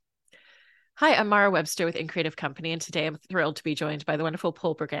Hi, I'm Mara Webster with In Creative Company, and today I'm thrilled to be joined by the wonderful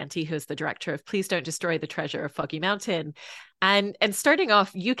Paul Briganti, who is the director of Please Don't Destroy the Treasure of Foggy Mountain. And starting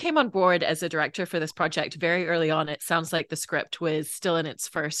off, you came on board as a director for this project very early on. It sounds like the script was still in its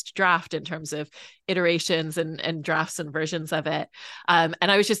first draft in terms of iterations and drafts and versions of it. And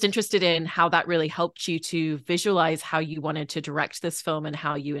I was just interested in how that really helped you to visualize how you wanted to direct this film and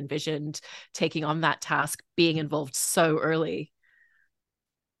how you envisioned taking on that task, being involved so early.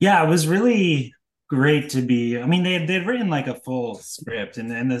 Yeah, it was really great to be. I mean, they'd written like a full script,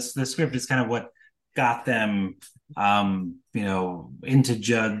 and this the script is kind of what got them, into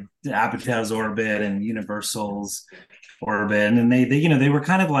Judd Apatow's orbit and Universal's orbit, and they were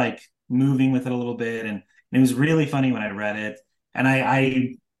kind of like moving with it a little bit, and it was really funny when I read it, and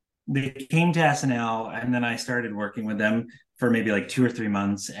I they came to SNL, and then I started working with them for maybe like 2 or 3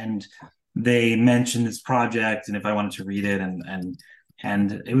 months, and they mentioned this project, and if I wanted to read it,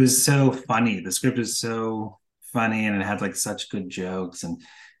 and it was so funny. The script was so funny, and it had like such good jokes, and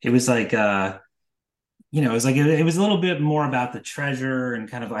it was like it was like it was a little bit more about the treasure, and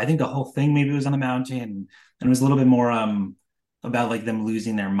kind of I think the whole thing maybe was on the mountain, and it was a little bit more about like them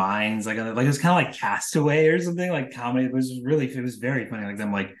losing their minds, like it was kind of like Castaway or something, like comedy. It was very funny, like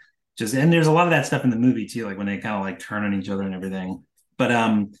them like just, and there's a lot of that stuff in the movie too, like when they kind of like turn on each other and everything. But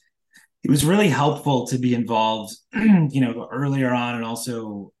it was really helpful to be involved, earlier on, and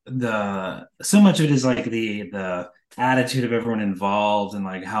also the so much of it is like the attitude of everyone involved, and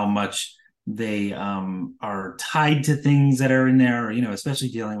like how much they are tied to things that are in there, especially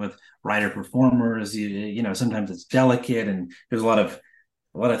dealing with writer performers. Sometimes it's delicate, and there's a lot of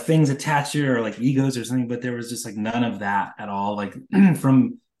things attached to it, or like egos or something, but there was just like none of that at all. Like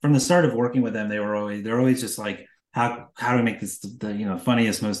from the start of working with them, they're always just like, how do we make this the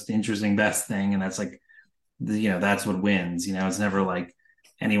funniest, most interesting, best thing, and that's like that's what wins. It's never like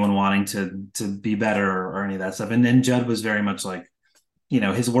anyone wanting to be better, or any of that stuff. And then Judd was very much like,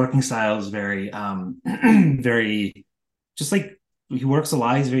 his working style is very very, just like, he works a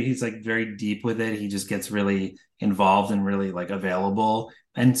lot. He's like very deep with it. He just gets really involved and really like available.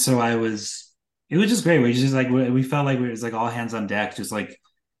 And so it was just great. We just like we felt like it was like all hands on deck,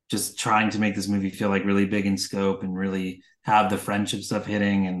 just trying to make this movie feel like really big in scope, and really have the friendship stuff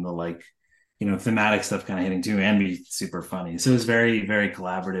hitting, and the like, thematic stuff kind of hitting too, and be super funny. So it was very, very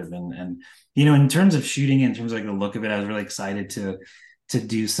collaborative, and in terms of shooting, in terms of like the look of it, I was really excited to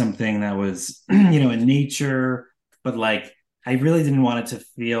do something that was in nature, but like I really didn't want it to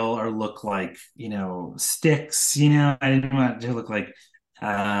feel or look like, sticks. I didn't want it to look like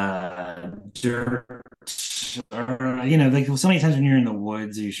dirt, or like so many times when you're in the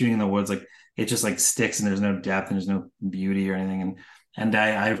woods, or you're shooting in the woods, like it just like sticks, and there's no depth, and there's no beauty or anything. And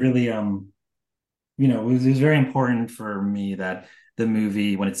I really it was very important for me that the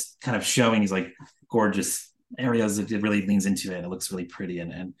movie, when it's kind of showing these like gorgeous areas, it really leans into it, and it looks really pretty,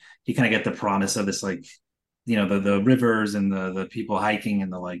 and you kind of get the promise of this, like, the rivers, and the people hiking,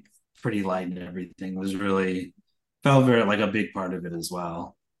 and the like pretty light, and everything was really felt very like a big part of it as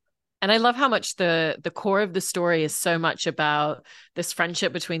well. And I love how much the core of the story is so much about this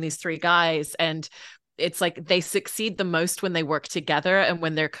friendship between these three guys. And it's like they succeed the most when they work together and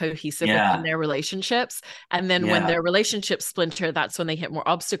when they're cohesive within Yeah, their relationships. And then when yeah. their relationships splinter, that's when they hit more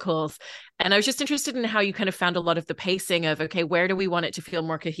obstacles. And I was just interested in how you kind of found a lot of the pacing of, okay, where do we want it to feel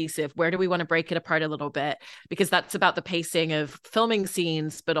more cohesive? Where do we want to break it apart a little bit? Because that's about the pacing of filming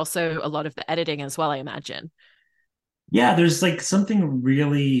scenes, but also a lot of the editing as well, I imagine. Yeah, there's like something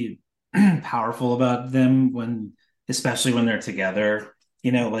really powerful about them, especially when they're together.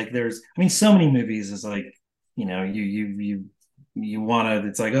 Like I mean, so many movies is like, you want to,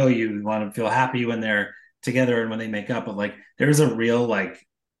 it's like, oh, you want to feel happy when they're together and when they make up, but like there's a real like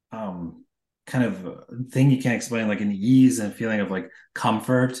kind of thing you can't explain, like an ease and feeling of like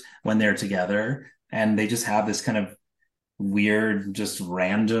comfort when they're together, and they just have this kind of weird, just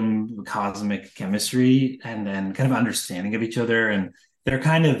random cosmic chemistry, and kind of understanding of each other. And they're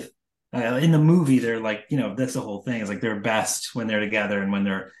kind of in the movie, they're like, that's the whole thing. Is like they're best when they're together, and when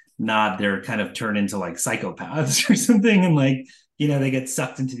they're not, they're kind of turned into like psychopaths or something. And like, they get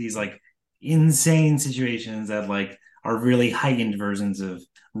sucked into these like insane situations that like are really heightened versions of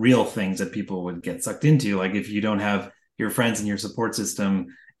real things that people would get sucked into. Like if you don't have your friends and your support system,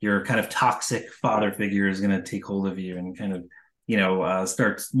 your kind of toxic father figure is going to take hold of you, and kind of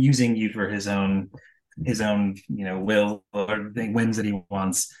start using you for his own will, or the whims that he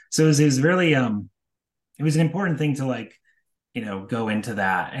wants. So it was really it was an important thing to like go into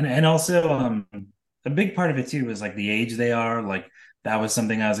that. And also a big part of it too was like the age they are. Like that was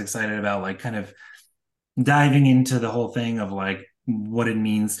something I was excited about, like kind of diving into the whole thing of like what it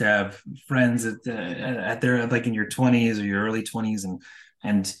means to have friends at their like in your 20s or your early 20s,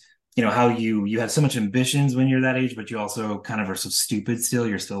 and how you have so much ambitions when you're that age, but you also kind of are so stupid still.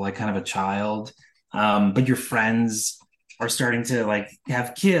 You're still like kind of a child, but your friends are starting to like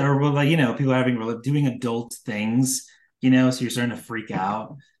have kids, or well, like people are having doing adult things, so you're starting to freak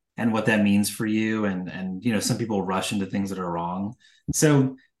out and what that means for you, and some people rush into things that are wrong.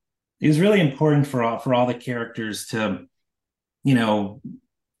 So it was really important for all the characters to you know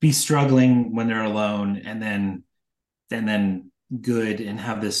be struggling when they're alone, and then good and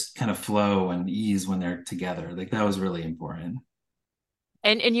have this kind of flow and ease when they're together. Like that was really important.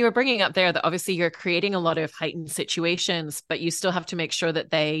 And you were bringing up there that obviously you're creating a lot of heightened situations, but you still have to make sure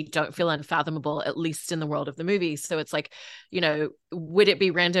that they don't feel unfathomable, at least in the world of the movie. So it's like, would it be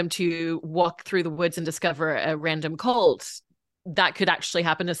random to walk through the woods and discover a random colt? That could actually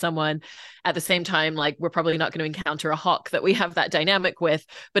happen to someone. At the same time, like, we're probably not going to encounter a hawk that we have that dynamic with,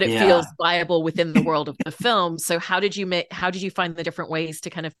 but it Yeah. feels viable within the world of the film. So how did you find the different ways to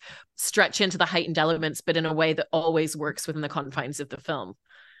kind of stretch into the heightened elements, but in a way that always works within the confines of the film?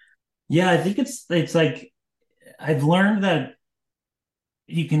 Yeah, I think it's like I've learned that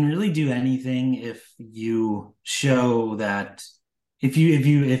you can really do anything if you show that, if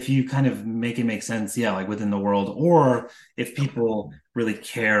you kind of make it make sense, yeah, like within the world, or if people really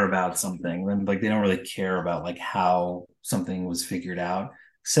care about something, then like they don't really care about like how something was figured out.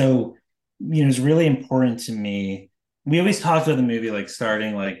 So it's really important to me. We always talked about the movie like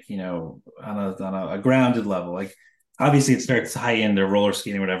starting like on a grounded level. Like obviously it starts high end, they're roller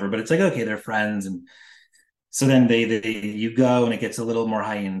skating or whatever, but it's like okay, they're friends, and so then they you go and it gets a little more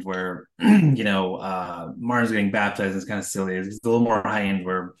high end where Martin's getting baptized is kind of silly. It's a little more high end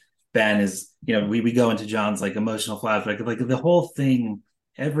where Ben is, we go into John's like emotional flashback, like the whole thing.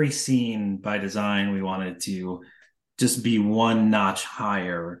 Every scene by design we wanted to just be one notch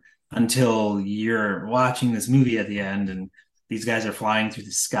higher until you're watching this movie at the end and these guys are flying through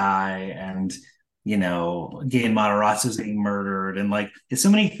the sky, and Gain Matarazzo's getting murdered, and like there's so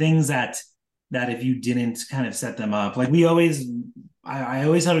many things that if you didn't kind of set them up, like I always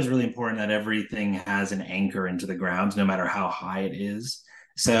thought it was really important that everything has an anchor into the ground, no matter how high it is.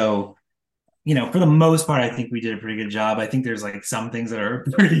 So, for the most part, I think we did a pretty good job. I think there's like some things that are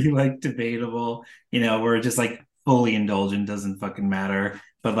pretty like debatable, where just like fully indulgent doesn't fucking matter.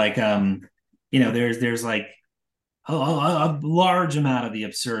 But like, there's like a large amount of the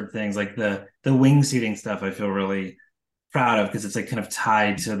absurd things, like the wingsuiting stuff. I feel really proud of because it's like kind of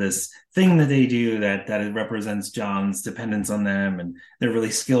tied to this thing that they do that it represents John's dependence on them, and they're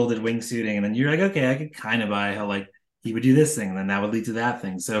really skilled at wingsuiting. And then you're like, okay, I could kind of buy how like he would do this thing, and then that would lead to that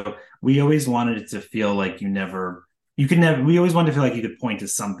thing. So we always wanted it to feel like you could never. We always wanted to feel like you could point to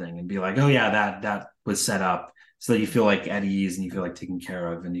something and be like, oh yeah, that was set up so that you feel like at ease and you feel like taken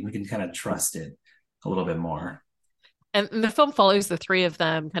care of, and you can kind of trust it a little bit more. And the film follows the three of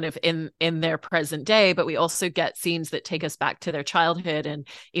them kind of in their present day, but we also get scenes that take us back to their childhood, and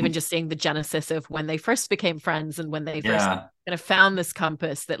even just seeing the genesis of when they first became friends and when they first Yeah. kind of found this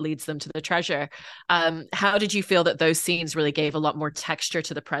compass that leads them to the treasure. How did you feel that those scenes really gave a lot more texture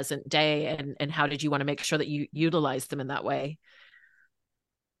to the present day, and how did you want to make sure that you utilized them in that way?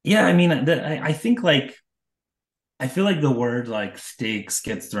 Yeah, I mean, I think like I feel like the word like stakes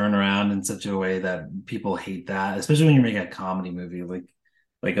gets thrown around in such a way that people hate that, especially when you make a comedy movie,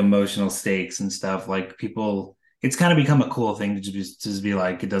 like emotional stakes and stuff. Like people, it's kind of become a cool thing to just be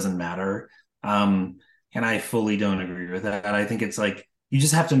like, it doesn't matter. And I fully don't agree with that. I think it's like you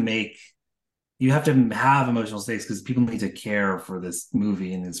have to have emotional stakes because people need to care for this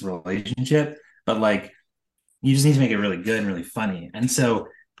movie and this relationship. But like you just need to make it really good and really funny. And so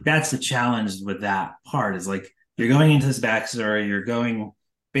that's the challenge with that part is like you're going into this backstory, you're going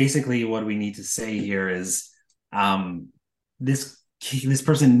basically what we need to say here is um this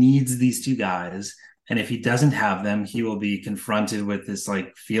person needs these two guys. And if he doesn't have them, he will be confronted with this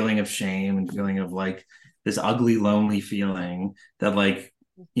like feeling of shame and feeling of like this ugly, lonely feeling that like,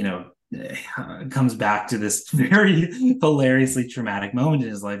 you know, comes back to this very hilariously traumatic moment in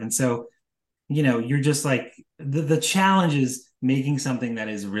his life. And so you're just like the challenge is making something that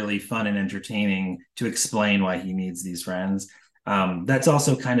is really fun and entertaining to explain why he needs these friends. That's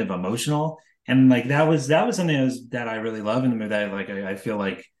also kind of emotional, and like that was something that I really love in the movie. That I feel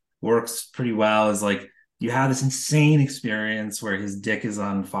like works pretty well. Is like you have this insane experience where his dick is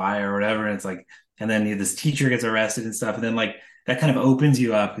on fire or whatever, and it's like, and then this teacher gets arrested and stuff, and then like that kind of opens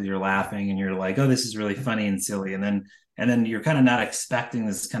you up because you're laughing and you're like, oh, this is really funny and silly, and then you're kind of not expecting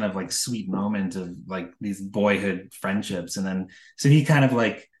this kind of like sweet moment of like these boyhood friendships. And then so he kind of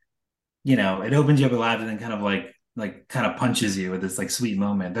like, it opens you up a lot and then kind of like like kind of punches you with this like sweet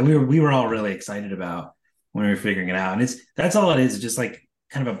moment that we were all really excited about when we were figuring it out. And that's all it is, just like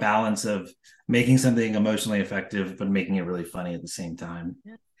kind of a balance of making something emotionally effective but making it really funny at the same time.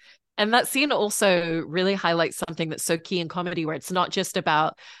 And that scene also really highlights something that's so key in comedy, where it's not just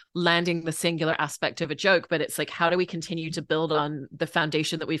about landing the singular aspect of a joke, but it's like, how do we continue to build on the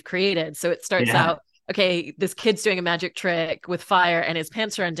foundation that we've created? So it starts Yeah. out, okay, this kid's doing a magic trick with fire and his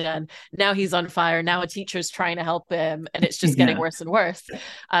pants are undone. Now he's on fire. Now a teacher's trying to help him, and it's just getting Yeah. worse and worse.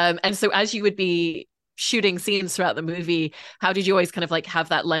 And so as you would be shooting scenes throughout the movie, how did you always kind of like have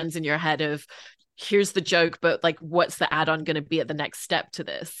that lens in your head of, here's the joke, but like, what's the add-on going to be at the next step to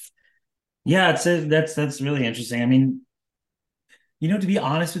this? Yeah, that's really interesting. I mean, to be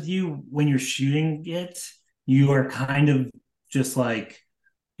honest with you, when you're shooting it, you are kind of just like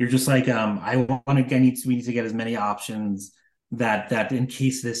you're just like I want to I need to we need to get as many options that in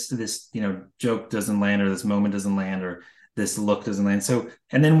case this joke doesn't land or this moment doesn't land or this look doesn't land. So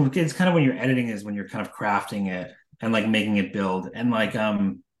and then it's kind of when you're editing is when you're kind of crafting it and like making it build and like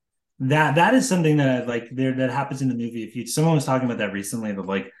that is something that like there that happens in the movie. If you someone was talking about that recently, that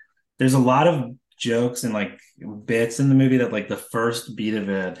like there's a lot of jokes and like bits in the movie that like the first beat of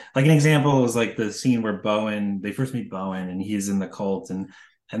it, like an example was like the scene where Bowen they first meet Bowen and he's in the cult and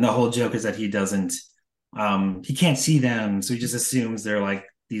the whole joke is that he can't see them, so he just assumes they're like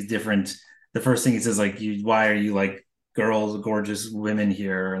these different. The first thing he says like why are you like girls gorgeous women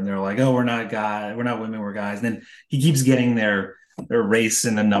here, and they're like, oh, we're not women, we're guys. And then he keeps getting their race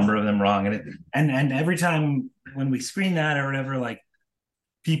and a number of them wrong. And every time when we screen that or whatever, like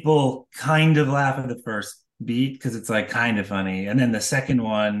people kind of laugh at the first beat because it's like kind of funny. And then the second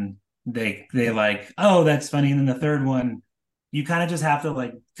one, they like, oh, that's funny. And then the third one, you kind of just have to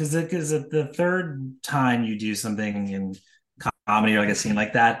like because the third time you do something in comedy or like a scene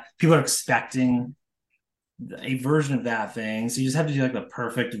like that, people are expecting a version of that thing. So you just have to do like the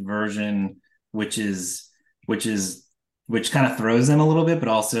perfect version, which is which is which kind of throws them a little bit, but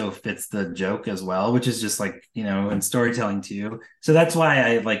also fits the joke as well, which is just like, in storytelling too. So that's why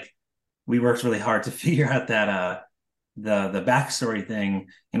I like we worked really hard to figure out that the backstory thing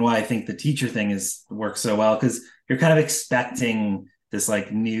and why I think the teacher thing is works so well because you're kind of expecting this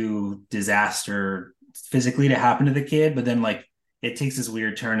like new disaster physically to happen to the kid, but then like it takes this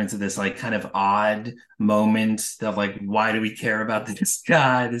weird turn into this like kind of odd moment of like why do we care about this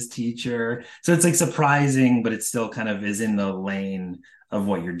guy, this teacher? So it's like surprising, but it still kind of is in the lane of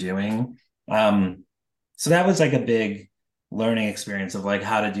what you're doing. So that was like a big learning experience of like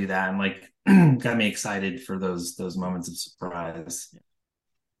how to do that and like got me excited for those moments of surprise.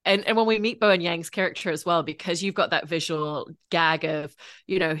 And when we meet Bowen Yang's character as well, because you've got that visual gag of,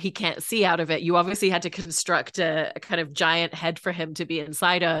 he can't see out of it, you obviously had to construct a kind of giant head for him to be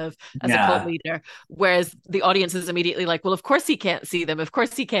inside of as a cult Yeah. leader. Whereas the audience is immediately like, well, of course he can't see them. Of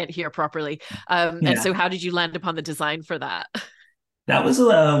course he can't hear properly. And Yeah. so how did you land upon the design for that? That was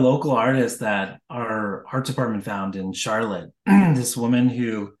a local artist that our art department found in Charlotte. This woman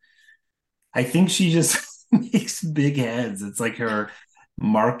who I think she just makes big heads. It's like her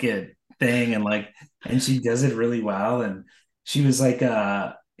market thing and she does it really well. And she was like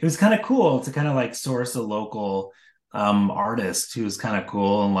it was kind of cool to kind of like source a local artist who was kind of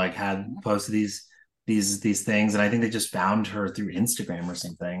cool and like had posted these things. And I think they just found her through Instagram or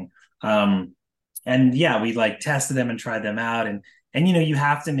something. And yeah, we like tested them and tried them out and you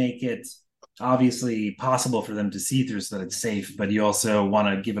have to make it obviously possible for them to see through so that it's safe, but you also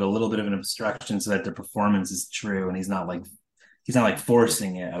want to give it a little bit of an obstruction so that the performance is true and he's not like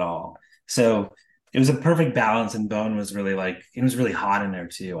forcing it at all. So it was a perfect balance, and Bone was really like it was really hot in there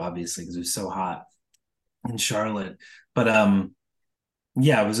too, obviously because it was so hot in Charlotte. But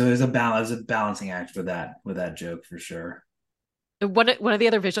yeah, it was a balancing act with that joke for sure. One of the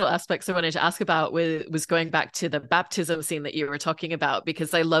other visual aspects I wanted to ask about was going back to the baptism scene that you were talking about,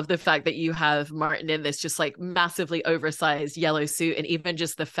 because I love the fact that you have Martin in this just like massively oversized yellow suit, and even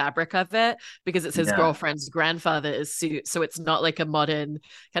just the fabric of it, because it's his Yeah. girlfriend's grandfather's suit, so it's not like a modern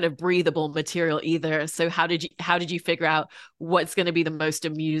kind of breathable material either. So how did you figure out what's going to be the most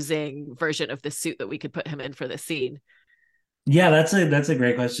amusing version of the suit that we could put him in for this scene? Yeah, that's a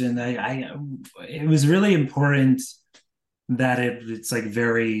great question. It was really important that it's like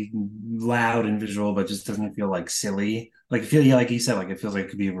very loud and visual, but just doesn't feel like silly. Like feel yeah, like you said, like it feels like it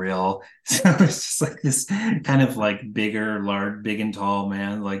could be real. So it's just like this kind of like bigger, large, big and tall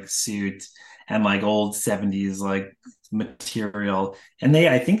man like suit and like old 70s like material. And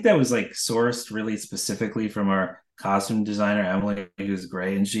I think that was like sourced really specifically from our costume designer, Emily, who's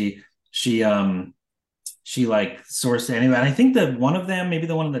great. And she like sourced it anyway. And I think that one of them, maybe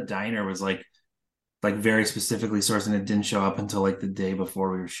the one in the diner was like like very specifically sourced, and it didn't show up until like the day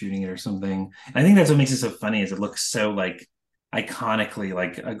before we were shooting it or something. And I think that's what makes it so funny is it looks so like iconically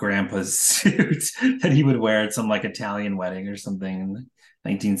like a grandpa's suit that he would wear at some like Italian wedding or something in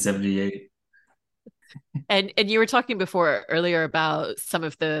 1978. And you were talking before earlier about some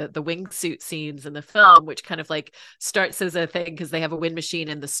of the wingsuit scenes in the film, which kind of like starts as a thing because they have a wind machine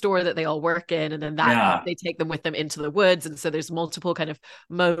in the store that they all work in, and then that Yeah. they take them with them into the woods. And so there's multiple kind of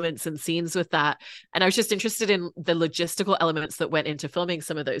moments and scenes with that. And I was just interested in the logistical elements that went into filming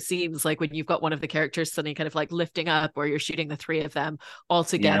some of those scenes, like when you've got one of the characters suddenly kind of like lifting up, or you're shooting the three of them all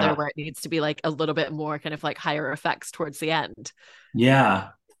together, Yeah. where it needs to be like a little bit more kind of like higher effects towards the end. Yeah.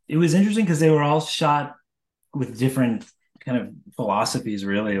 It was interesting because they were all shot with different kind of philosophies,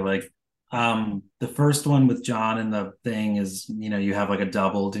 really. Like the first one with John and the thing is, you have like a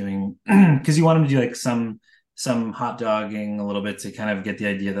double doing because you want him to do like some hot dogging a little bit to kind of get the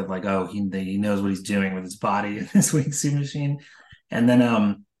idea that like, oh, he knows what he's doing with his body in this wingsuit machine. And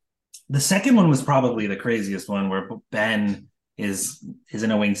then the second one was probably the craziest one where Ben is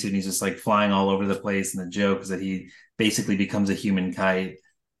in a wingsuit and he's just like flying all over the place. And the joke is that he basically becomes a human kite.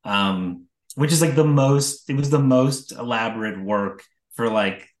 Which is like it was the most elaborate work for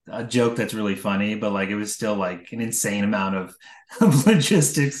like a joke that's really funny, but like it was still like an insane amount of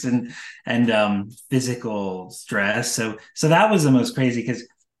logistics and physical stress. So that was the most crazy because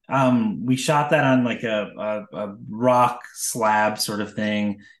we shot that on like a rock slab sort of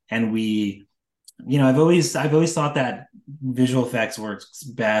thing. And I've always thought that visual effects works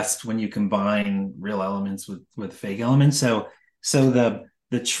best when you combine real elements with fake elements. So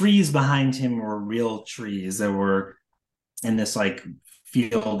the trees behind him were real trees that were in this like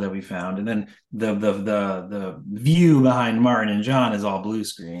field that we found, and then the view behind Martin and John is all blue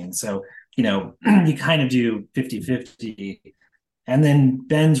screen. So you kind of do 50-50. And then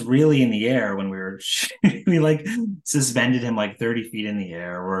Ben's really in the air when we like suspended him like 30 feet in the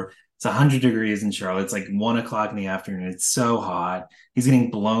air, or it's 100 degrees in Charlotte. It's like 1 o'clock in the afternoon. It's so hot. He's getting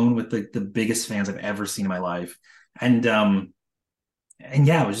blown with the biggest fans I've ever seen in my life. And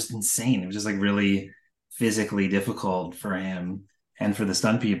yeah, it was just insane. It was just like really physically difficult for him and for the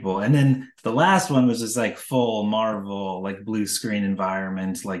stunt people. And then the last one was just like full Marvel, like blue screen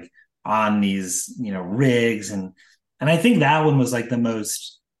environment, like on these, rigs. And I think that one was like the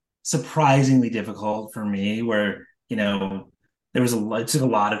most surprisingly difficult for me, where, it took a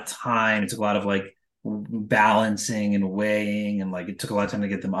lot of time. It took a lot of like balancing and weighing, and like it took a lot of time to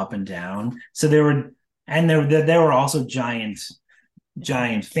get them up and down. So there were also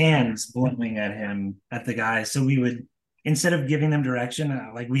giant fans blowing at the guy. So we would, instead of giving them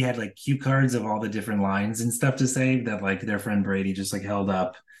direction, like we had like cue cards of all the different lines and stuff to say that like their friend Brady just like held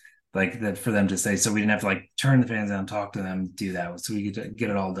up like that for them to say. So we didn't have to like turn the fans down, talk to them, do that. So we could get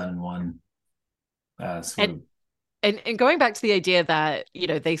it all done in one sort And of. and going back to the idea that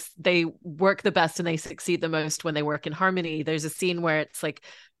they work the best and they succeed the most when they work in harmony. There's a scene where it's like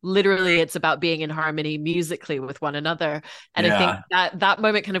literally it's about being in harmony musically with one another, and I think Yeah. that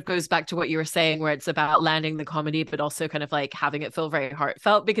moment kind of goes back to what you were saying, where it's about landing the comedy but also kind of like having it feel very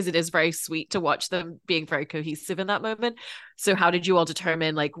heartfelt, because it is very sweet to watch them being very cohesive in that moment. So how did you all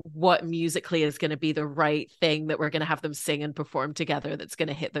determine like what musically is going to be the right thing that we're going to have them sing and perform together that's going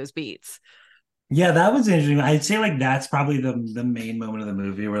to hit those beats? Yeah, that was interesting. I'd say like that's probably the main moment of the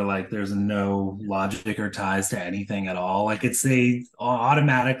movie where like there's no logic or ties to anything at all. Like it's they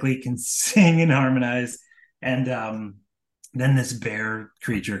automatically can sing and harmonize, and then this bear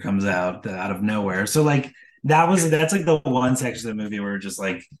creature comes out of nowhere. So like that's like the one section of the movie where we're just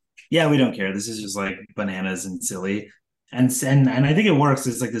like, yeah, we don't care. This is just like bananas and silly, and I think it works.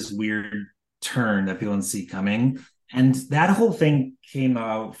 It's like this weird turn that people don't see coming, and that whole thing came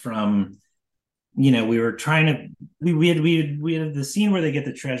out from we were trying to we had the scene where they get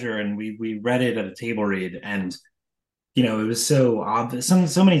the treasure, and we read it at a table read, and it was so obvious.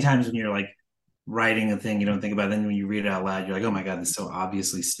 So many times when you're like writing a thing you don't think about it, then when you read it out loud you're like, oh my god, this is so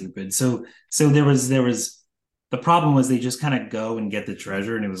obviously stupid. So there was the problem was they just kind of go and get the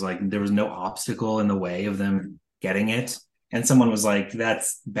treasure, and it was like there was no obstacle in the way of them getting it. And someone was like,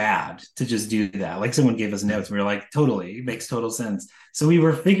 that's bad to just do that. Like someone gave us notes and we were like, totally, it makes total sense. So we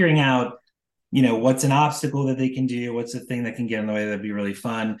were figuring out what's an obstacle that they can do, what's a thing that can get in the way that'd be really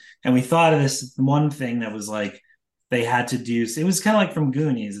fun. And we thought of this one thing that was like they had to do, it was kind of like from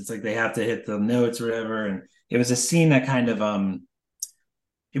Goonies, it's like they have to hit the notes or whatever. And it was a scene that kind of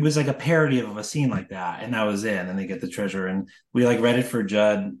it was like a parody of a scene like that, and that was it. And then they get the treasure, and we like read it for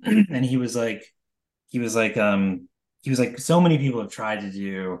Judd and he was like so many people have tried to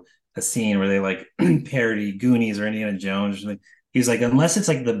do a scene where they like parody Goonies or Indiana Jones. He was like, unless it's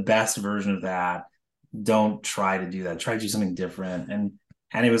like the best version of that, don't try to do that. Try to do something different.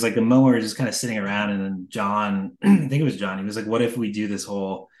 And it was like the moment we were just kind of sitting around, and then John, I think it was John, he was like, what if we do this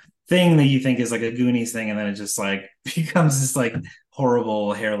whole thing that you think is like a Goonies thing, and then it just like becomes this like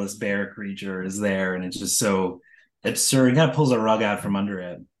horrible hairless bear creature is there, and it's just so absurd. It kind of pulls a rug out from under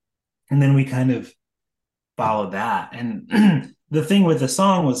it. And then we kind of followed that. And the thing with the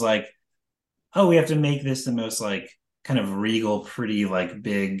song was like, oh, we have to make this the most like kind of regal, pretty, like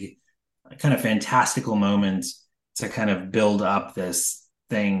big, kind of fantastical moment to kind of build up this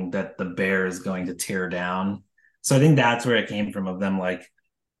thing that the bear is going to tear down. So I think that's where it came from, of them like,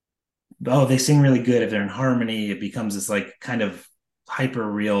 oh, they sing really good. If they're in harmony, it becomes this like kind of hyper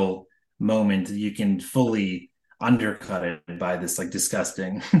real moment. You can fully undercut it by this like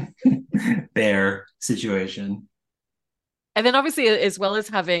disgusting bear situation. And then obviously, as well as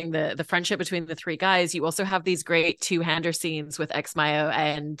having the friendship between the three guys, you also have these great two-hander scenes with Ex Mayo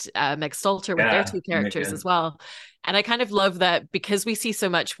and Meg Stalter with their Yeah, two characters as well. And I kind of love that, because we see so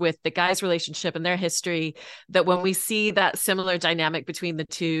much with the guys' relationship and their history, that when we see that similar dynamic between the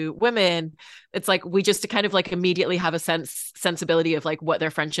two women, it's like we just kind of like immediately have a sensibility of like what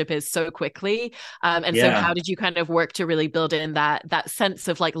their friendship is so quickly. And so Yeah. how did you kind of work to really build in that sense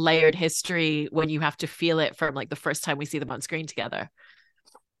of like layered history when you have to feel it from like the first time we see them on screen together?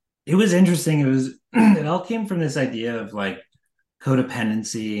 It was interesting. It was it all came from this idea of like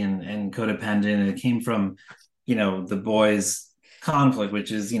codependency and codependent. And it came from, the boys' conflict,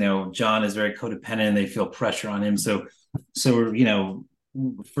 which is, John is very codependent and they feel pressure on him. So,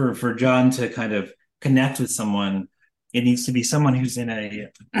 for John to kind of connect with someone, it needs to be someone who's in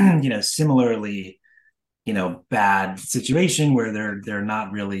a, similarly, bad situation where they're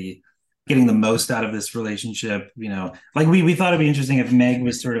not really getting the most out of this relationship. Like we thought it'd be interesting if Meg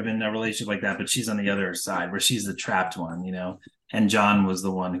was sort of in a relationship like that, but she's on the other side where she's the trapped one, and John was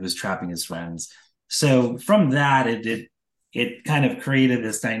the one who was trapping his friends. So from that, it kind of created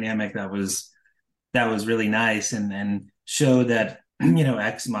this dynamic that was really nice, and showed that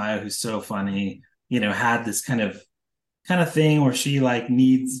ex Maya, who's so funny, had this kind of thing where she like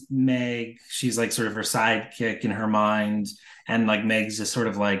needs Meg. She's like sort of her sidekick in her mind, and like Meg's just sort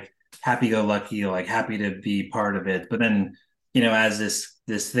of like happy-go-lucky, like happy to be part of it. But then, as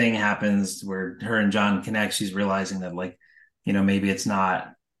this thing happens where her and John connect, she's realizing that like, maybe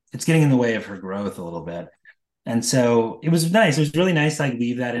it's getting in the way of her growth a little bit. And so it was nice. It was really nice to like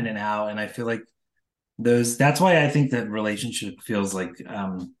weave that in and out. And I feel like that's why I think that relationship feels like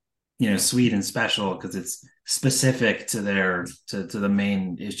sweet and special, because it's specific to to the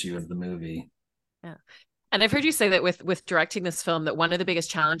main issue of the movie. Yeah. And I've heard you say that with directing this film, that one of the biggest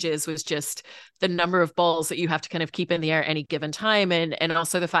challenges was just the number of balls that you have to kind of keep in the air at any given time. And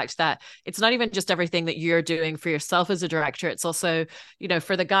also the fact that it's not even just everything that you're doing for yourself as a director. It's also,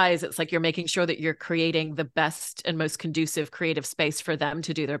 for the guys, it's like you're making sure that you're creating the best and most conducive creative space for them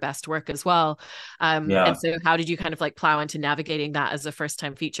to do their best work as well. And Yeah. so how did you kind of like plow into navigating that as a first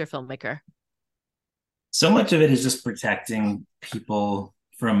time feature filmmaker? So much of it is just protecting people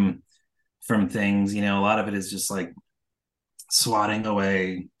from things. A lot of it is just like swatting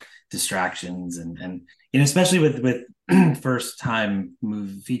away distractions, and especially with first time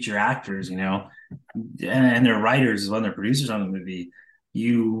movie feature actors, and their writers as well, and their producers on the movie.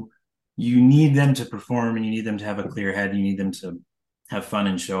 You need them to perform, and you need them to have a clear head. You need them to have fun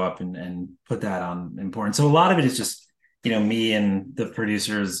and show up and put that on important. So a lot of it is just, me and the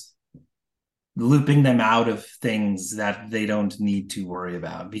producers looping them out of things that they don't need to worry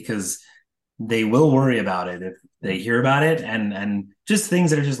about, because they will worry about it if they hear about it, and just things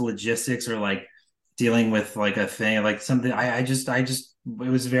that are just logistics, or like dealing with like a thing, like something. I just it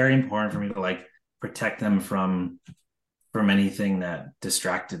was very important for me to like protect them from anything that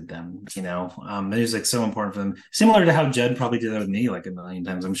distracted them. It was like so important for them, similar to how Judd probably did that with me like a million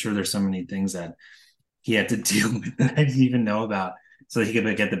times. I'm sure there's so many things that he had to deal with that I didn't even know about, so that he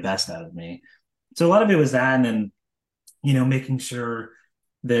could get the best out of me. So a lot of it was that, and then making sure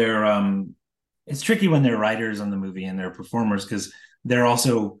they're it's tricky when they're writers on the movie and they're performers, because they're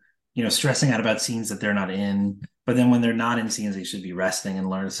also stressing out about scenes that they're not in, but then when they're not in scenes they should be resting and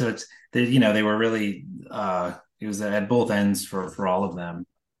learn. So it's they were really it was at both ends for all of them.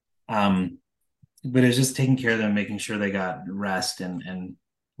 But it's just taking care of them, making sure they got rest, and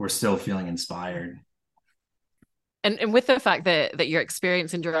we're still feeling inspired. And with the fact that your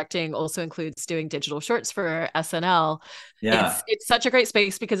experience in directing also includes doing digital shorts for SNL, Yeah. it's such a great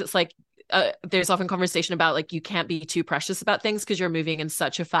space, because it's like there's often conversation about like you can't be too precious about things because you're moving in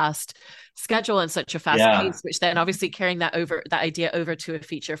such a fast schedule and such a fast Yeah. pace, which then obviously carrying that idea over to a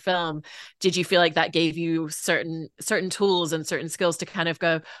feature film, did you feel like that gave you certain tools and certain skills to kind of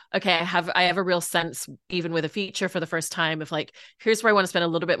go, okay, I have a real sense even with a feature for the first time of like, here's where I want to spend a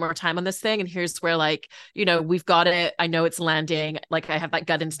little bit more time on this thing, and here's where, like, we've got it, I know it's landing, like I have that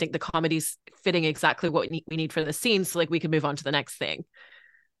gut instinct, the comedy's fitting exactly what we need for the scene, so like we can move on to the next thing.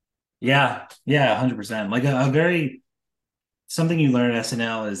 Yeah. Yeah. 100%. Like a very, something you learn at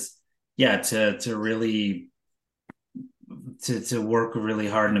SNL is, yeah, to really, to work really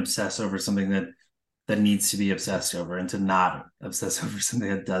hard and obsess over something that needs to be obsessed over, and to not obsess over something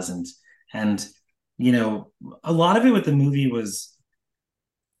that doesn't. And, a lot of it with the movie was,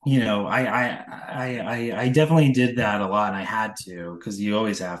 I definitely did that a lot, and I had to, because you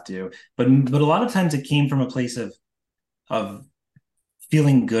always have to. But a lot of times it came from a place of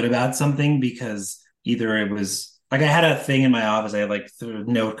feeling good about something, because either it was like I had a thing in my office. I had like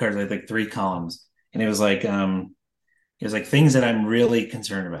note cards. I had like three columns, and it was like things that I'm really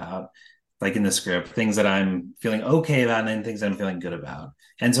concerned about, like in the script, things that I'm feeling okay about, and then things that I'm feeling good about.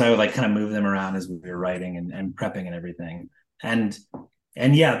 And so I would like kind of move them around as we were writing and prepping and everything. And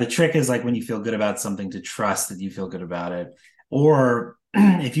and yeah, the trick is like when you feel good about something, to trust that you feel good about it. Or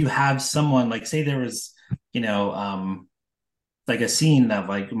if you have someone, like say there was, you know, like a scene that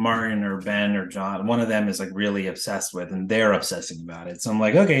like Martin or Ben or John, one of them is like really obsessed with, and they're obsessing about it. So I'm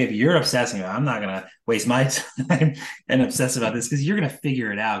like, okay, if you're obsessing about it, I'm not gonna waste my time and obsess about this, because you're gonna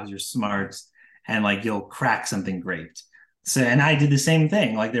figure it out because you're smart, and like you'll crack something great. So, and I did the same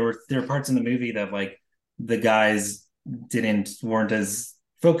thing. Like there were parts in the movie that like the guys weren't as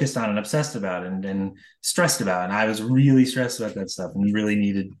focused on and obsessed about, and stressed about. And I was really stressed about that stuff and really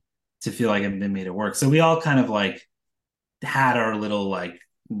needed to feel like it made it work. So we all kind of like had our little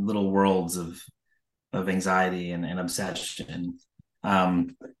worlds of anxiety and obsession.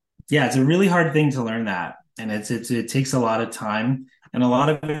 Um, yeah, it's a really hard thing to learn that, and it takes a lot of time, and a lot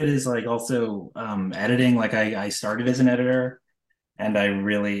of it is like also editing. Like I started as an editor, and I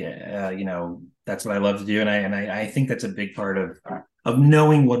really that's what I love to do, and I think that's a big part of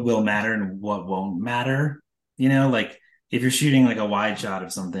knowing what will matter and what won't matter. Like if you're shooting like a wide shot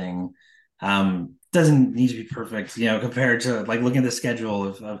of something, doesn't need to be perfect, compared to like looking at the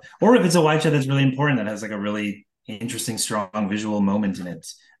schedule or if it's a wide shot that's really important, that has like a really interesting, strong visual moment in it,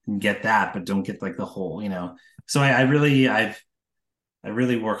 and get that, but don't get like the whole. So I really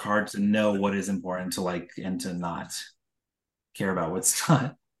work hard to know what is important to like, and to not care about what's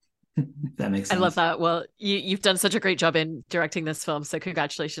not. If that makes I love sense. that. Well, you've done such a great job in directing this film, so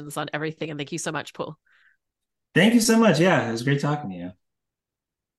congratulations on everything, and thank you so much, Paul. Thank you so much. Yeah, it was great talking to you.